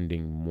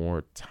spending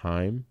more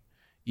time.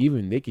 They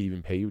could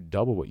even pay you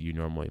double what you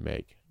normally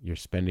make. You're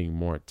spending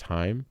more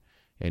time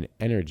and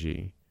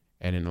energy,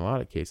 and in a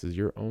lot of cases,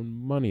 your own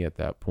money at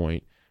that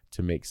point,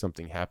 to make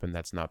something happen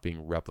that's not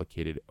being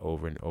replicated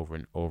over and over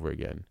and over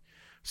again.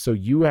 So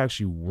you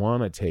actually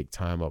want to take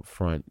time up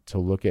front to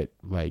look at,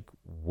 like,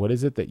 what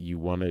is it that you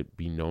want to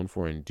be known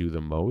for and do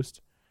the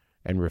most,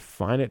 and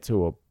refine it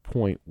to a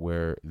point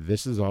where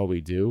this is all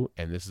we do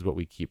and this is what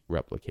we keep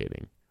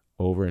replicating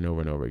over and over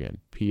and over again.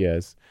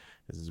 P.S.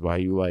 This is why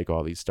you like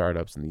all these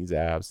startups and these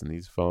apps and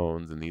these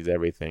phones and these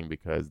everything,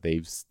 because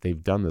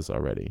they've done this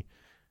already.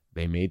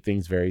 They made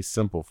things very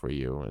simple for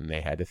you, and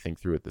they had to think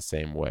through it the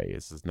same way.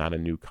 This is not a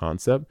new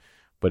concept,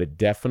 but it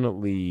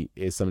definitely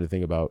is something to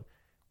think about.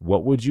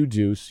 What would you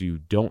do so you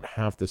don't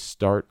have to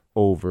start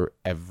over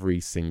every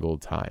single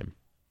time?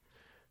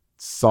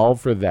 Solve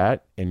for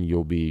that, and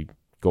you'll be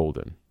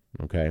golden,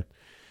 okay?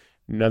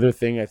 Another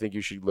thing I think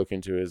you should look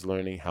into is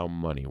learning how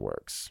money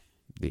works.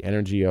 The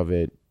energy of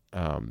it,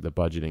 the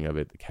budgeting of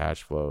it, the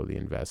cash flow, the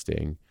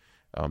investing.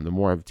 The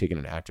more I've taken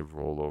an active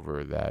role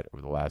over that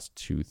over the last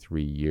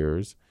 2-3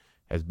 years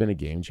has been a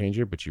game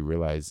changer, but you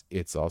realize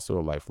it's also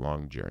a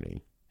lifelong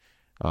journey.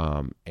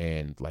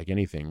 And like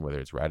anything, whether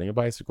it's riding a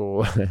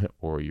bicycle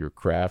or you're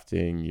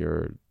crafting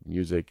your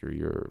music or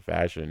your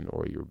fashion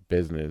or your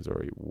business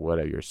or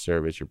whatever, your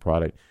service, your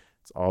product,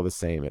 it's all the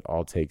same. It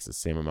all takes the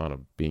same amount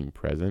of being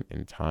present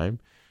in time,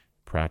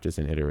 practice,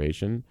 and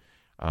iteration.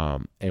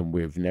 And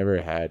we've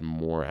never had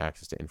more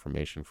access to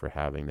information for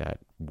having that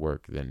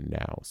work than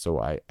now. So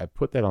I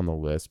put that on the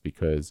list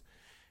because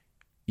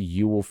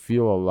you will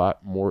feel a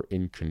lot more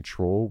in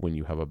control when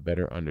you have a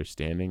better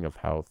understanding of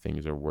how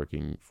things are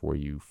working for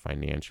you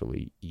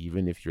financially.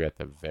 Even if you're at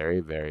the very,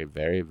 very,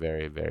 very,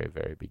 very, very,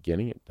 very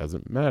beginning, it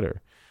doesn't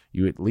matter.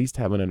 You at least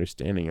have an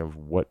understanding of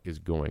what is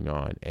going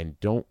on, and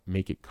don't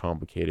make it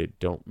complicated.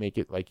 Don't make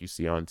it like you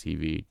see on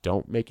TV.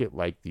 Don't make it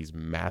like these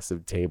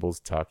massive tables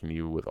talking to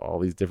you with all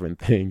these different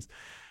things.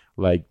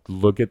 Like,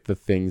 look at the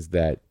things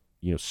that,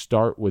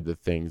 start with the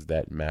things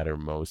that matter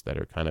most, that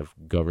are kind of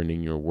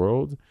governing your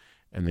world,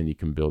 and then you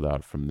can build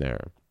out from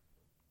there.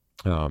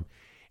 And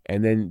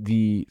then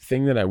the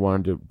thing that I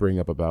wanted to bring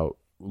up about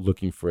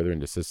looking further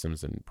into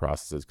systems and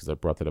processes, because I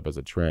brought that up as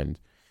a trend,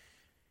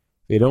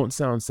 they don't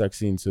sound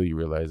sexy until you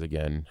realize,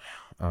 again,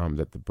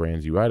 that the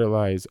brands you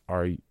idolize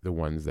are the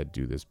ones that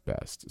do this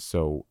best.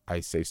 So I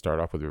say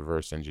start off with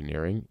reverse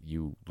engineering.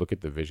 You look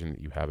at the vision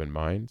that you have in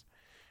mind.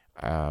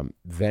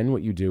 Then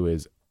what you do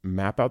is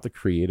map out the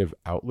creative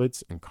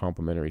outlets and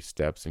complementary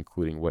steps,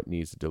 including what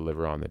needs to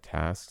deliver on the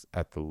tasks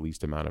at the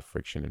least amount of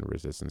friction and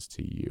resistance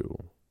to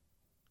you.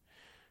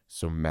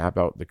 So map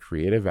out the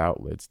creative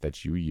outlets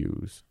that you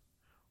use.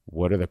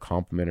 What are the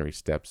complementary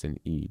steps in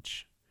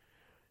each?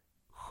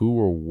 Who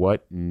or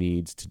what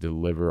needs to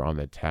deliver on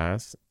the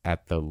tasks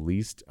at the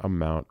least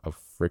amount of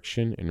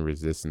friction and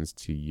resistance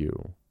to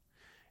you?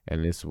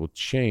 And this will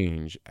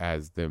change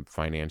as the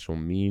financial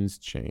means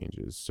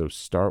changes. So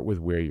start with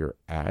where you're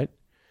at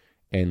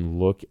and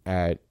look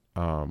at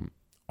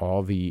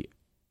all the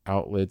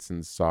outlets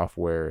and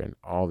software and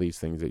all these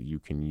things that you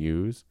can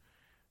use.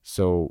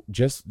 So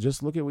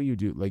just look at what you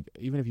do. Like,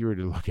 even if you were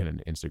to look at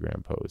an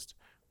Instagram post,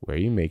 where are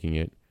you making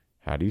it?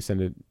 How do you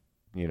send it?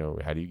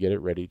 How do you get it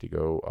ready to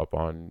go up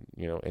on,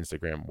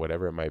 Instagram,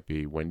 whatever it might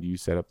be? When do you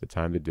set up the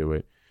time to do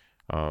it?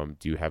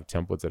 Do you have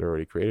templates that are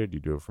already created? Do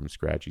you do it from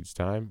scratch each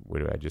time? What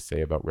did I just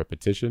say about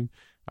repetition?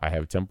 I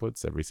have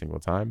templates every single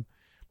time.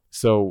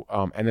 So,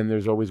 and then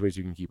there's always ways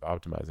you can keep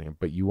optimizing it,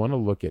 but you want to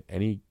look at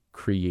any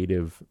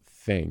creative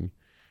thing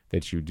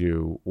that you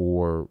do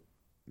or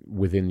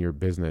within your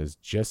business.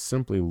 Just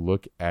simply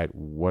look at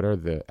what are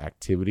the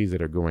activities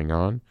that are going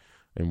on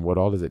and what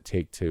all does it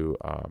take to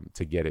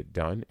get it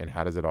done, and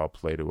how does it all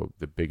play to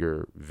the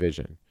bigger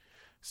vision.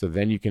 So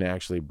then you can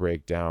actually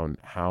break down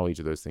how each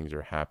of those things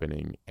are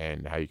happening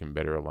and how you can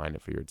better align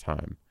it for your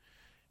time.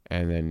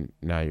 And then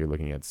now you're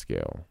looking at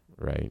scale,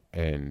 right?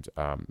 And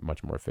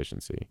much more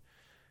efficiency.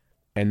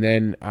 And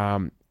then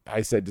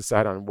I said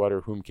decide on what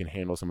or whom can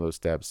handle some of those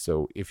steps.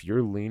 So if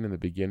you're lean in the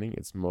beginning,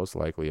 it's most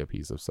likely a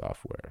piece of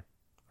software,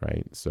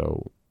 right?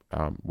 So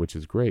which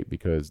is great,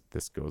 because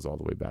this goes all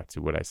the way back to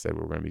what I said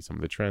were going to be some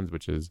of the trends,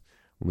 which is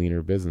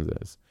leaner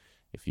businesses.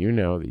 If you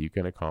know that you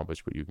can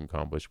accomplish what you can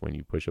accomplish when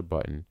you push a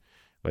button,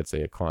 let's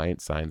say a client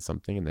signs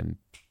something and then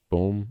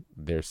boom,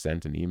 they're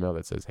sent an email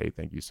that says, hey,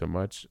 thank you so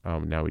much.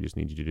 Now we just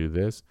need you to do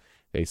this.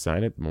 They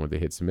sign it. The moment they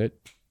hit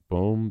submit,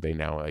 boom, they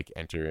now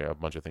enter a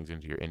bunch of things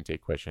into your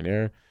intake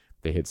questionnaire.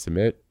 They hit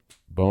submit,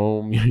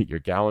 boom, your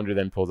calendar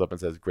then pulls up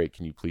and says, great,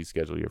 can you please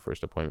schedule your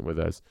first appointment with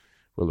us?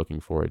 We're looking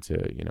forward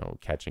to,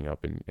 catching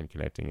up and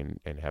connecting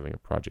and having a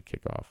project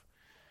kickoff.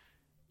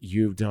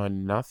 You've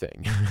done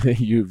nothing.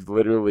 You've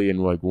literally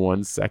in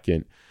 1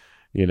 second,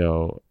 in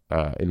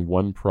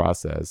one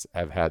process,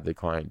 have had the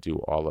client do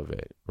all of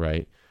it,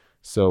 right?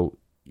 So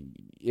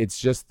it's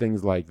just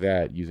things like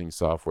that, using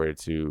software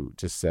to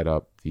set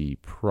up the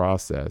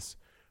process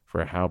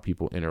for how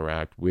people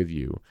interact with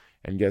you.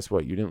 And guess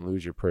what? You didn't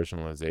lose your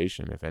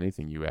personalization. If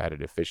anything, you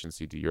added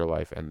efficiency to your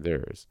life and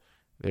theirs.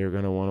 They're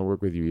going to want to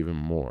work with you even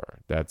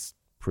more. That's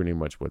pretty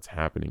much what's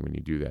happening when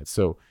you do that.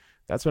 So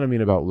that's what I mean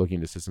about looking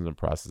to systems and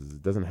processes.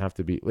 It doesn't have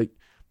to be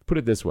put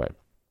it this way.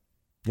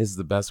 This is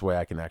the best way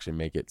I can actually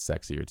make it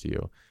sexier to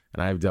you.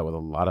 And I've dealt with a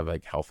lot of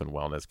health and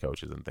wellness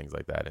coaches and things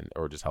like that,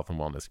 or just health and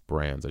wellness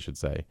brands, I should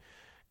say.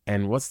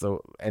 And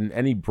and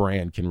any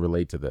brand can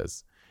relate to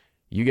this.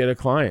 You get a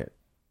client,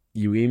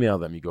 you email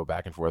them, you go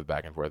back and forth,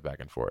 back and forth,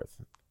 back and forth.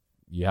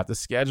 You have to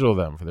schedule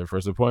them for their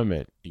first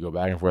appointment. You go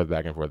back and forth,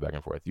 back and forth, back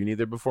and forth. You need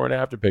their before and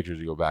after pictures.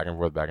 You go back and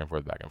forth, back and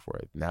forth, back and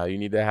forth. Now you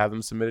need to have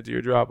them submitted to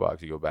your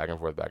Dropbox. You go back and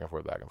forth, back and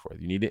forth, back and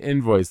forth. You need to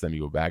invoice them.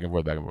 You go back and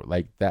forth, back and forth.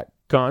 Like that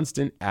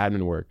constant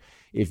admin work.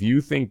 If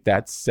you think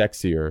that's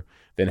sexier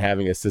than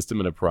having a system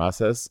and a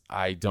process,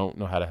 I don't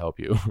know how to help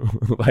you.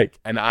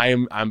 And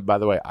I'm by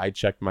the way, I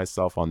checked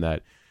myself on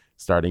that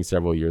starting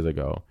several years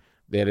ago.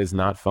 That is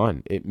not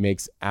fun. It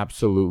makes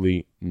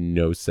absolutely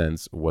no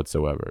sense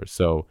whatsoever.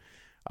 So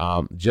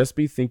just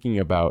be thinking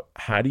about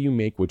how do you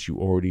make what you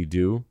already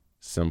do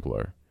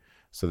simpler.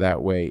 So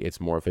that way it's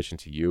more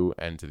efficient to you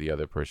and to the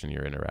other person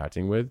you're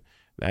interacting with.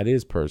 That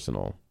is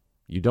personal.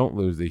 You don't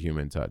lose the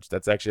human touch.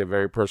 That's actually a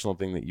very personal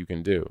thing that you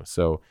can do.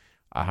 So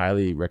I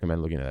highly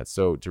recommend looking at that.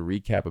 So to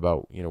recap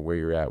about, where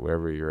you're at,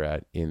 wherever you're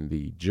at in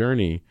the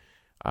journey,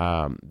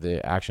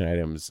 the action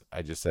items,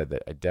 I just said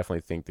that I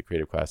definitely think the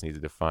creative class needs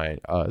to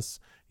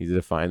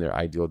define their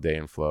ideal day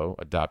and flow,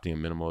 adopting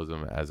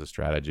minimalism as a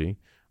strategy,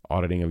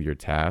 auditing of your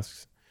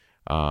tasks,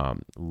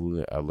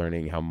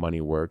 learning how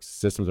money works.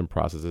 Systems and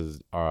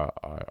processes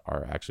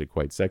are actually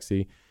quite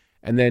sexy.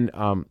 And then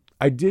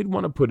I did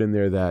want to put in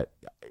there that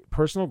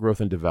personal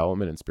growth and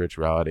development and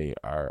spirituality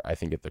are, I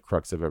think, at the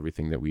crux of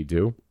everything that we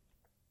do.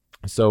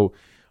 So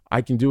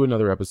I can do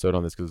another episode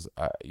on this because,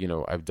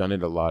 I've done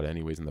it a lot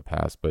anyways in the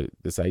past, but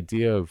this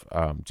idea of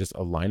just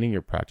aligning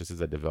your practices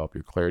that develop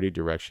your clarity,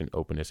 direction,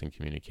 openness, and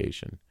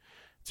communication.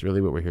 It's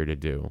really what we're here to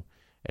do.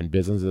 And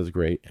business is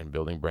great, and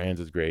building brands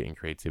is great, and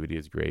creativity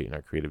is great, and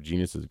our creative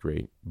genius is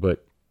great,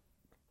 but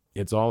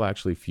it's all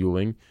actually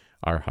fueling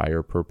our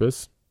higher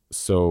purpose.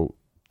 So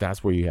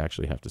that's where you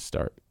actually have to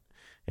start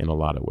in a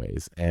lot of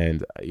ways.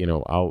 And,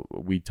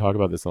 we talk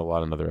about this in a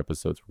lot of other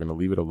episodes. We're going to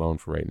leave it alone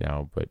for right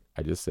now, but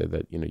I just said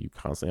that, you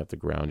constantly have to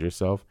ground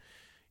yourself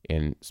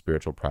in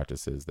spiritual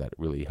practices that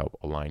really help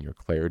align your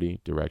clarity,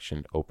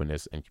 direction,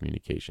 openness, and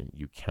communication.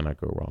 You cannot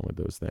go wrong with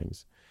those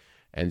things.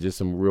 And just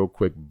some real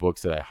quick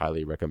books that I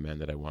highly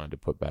recommend that I wanted to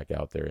put back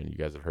out there. And you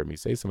guys have heard me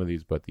say some of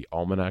these, but The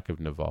Almanac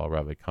of Naval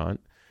Ravikant,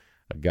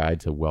 A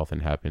Guide to Wealth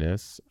and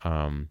Happiness,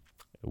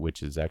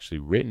 which is actually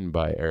written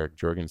by Eric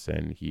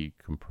Jorgensen. He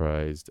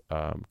composed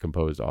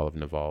all of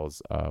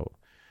Naval's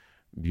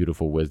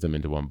beautiful wisdom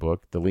into one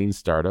book. The Lean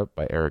Startup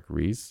by Eric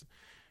Ries.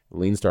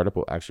 Lean Startup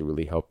will actually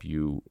really help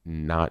you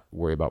not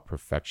worry about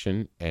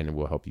perfection and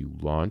will help you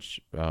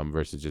launch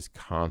versus just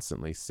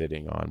constantly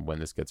sitting on when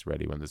this gets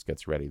ready.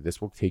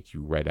 This will take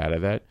you right out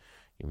of that.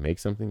 You make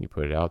something, you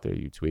put it out there,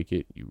 you tweak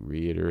it, you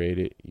reiterate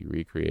it, you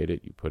recreate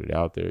it, you put it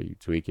out there, you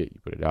tweak it, you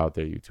put it out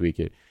there, you tweak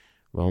it.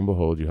 Lo and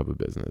behold, you have a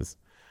business.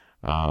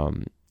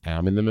 And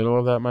I'm in the middle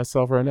of that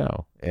myself right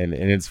now. And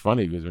it's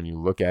funny because when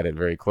you look at it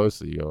very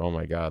closely, you go, oh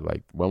my God,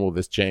 like when will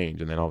this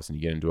change? And then all of a sudden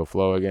you get into a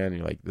flow again and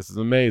you're like, this is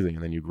amazing.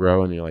 And then you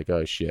grow and you're like,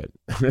 oh shit.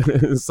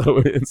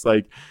 So it's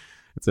like,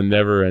 it's a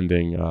never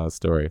ending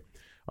story.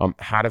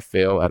 How to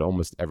Fail at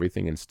Almost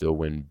Everything and Still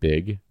Win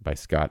Big by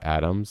Scott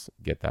Adams.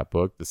 Get that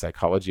book. The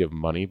Psychology of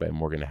Money by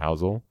Morgan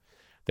Housel.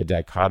 The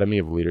Dichotomy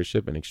of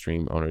Leadership and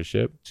Extreme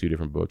Ownership. 2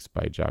 different books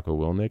by Jocko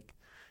Willink.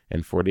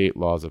 And 48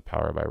 Laws of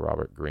Power by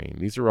Robert Greene.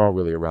 These are all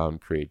really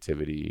around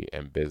creativity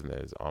and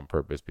business on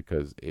purpose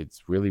because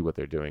it's really what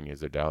they're doing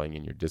is they're dialing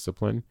in your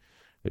discipline,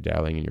 they're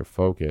dialing in your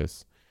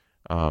focus,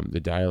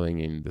 they're dialing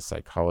in the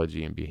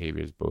psychology and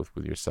behaviors both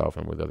with yourself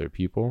and with other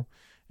people,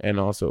 and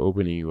also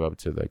opening you up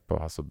to like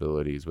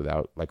possibilities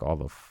without like all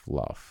the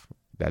fluff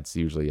that's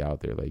usually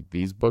out there. Like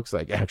these books,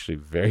 like actually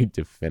very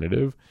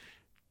definitive.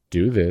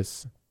 Do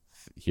this.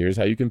 Here's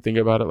how you can think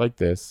about it like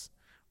this.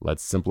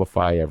 Let's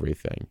simplify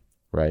everything,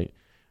 right?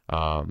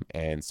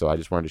 And so I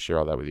just wanted to share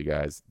all that with you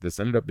guys. This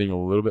ended up being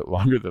a little bit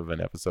longer of an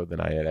episode than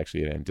I had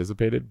actually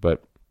anticipated,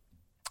 but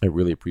I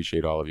really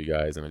appreciate all of you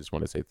guys. And I just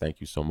want to say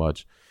thank you so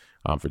much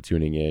for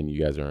tuning in.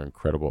 You guys are an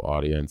incredible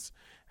audience.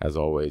 As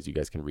always, you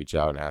guys can reach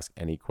out and ask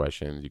any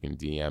questions. You can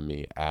DM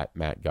me at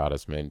Matt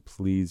Gottesman.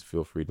 Please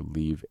feel free to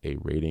leave a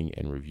rating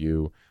and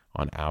review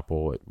on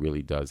Apple. It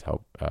really does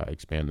help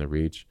expand the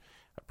reach.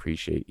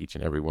 Appreciate each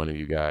and every one of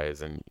you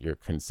guys and your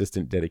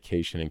consistent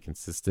dedication and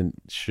consistent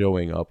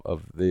showing up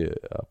of the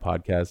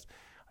podcast.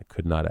 I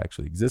could not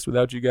actually exist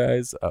without you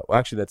guys. Well,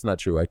 actually, that's not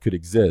true. I could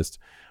exist,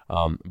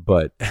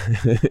 but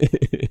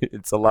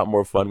it's a lot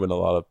more fun when a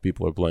lot of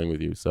people are playing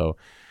with you. So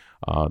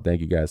thank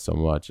you guys so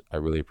much. I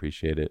really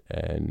appreciate it.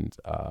 And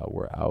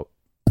we're out.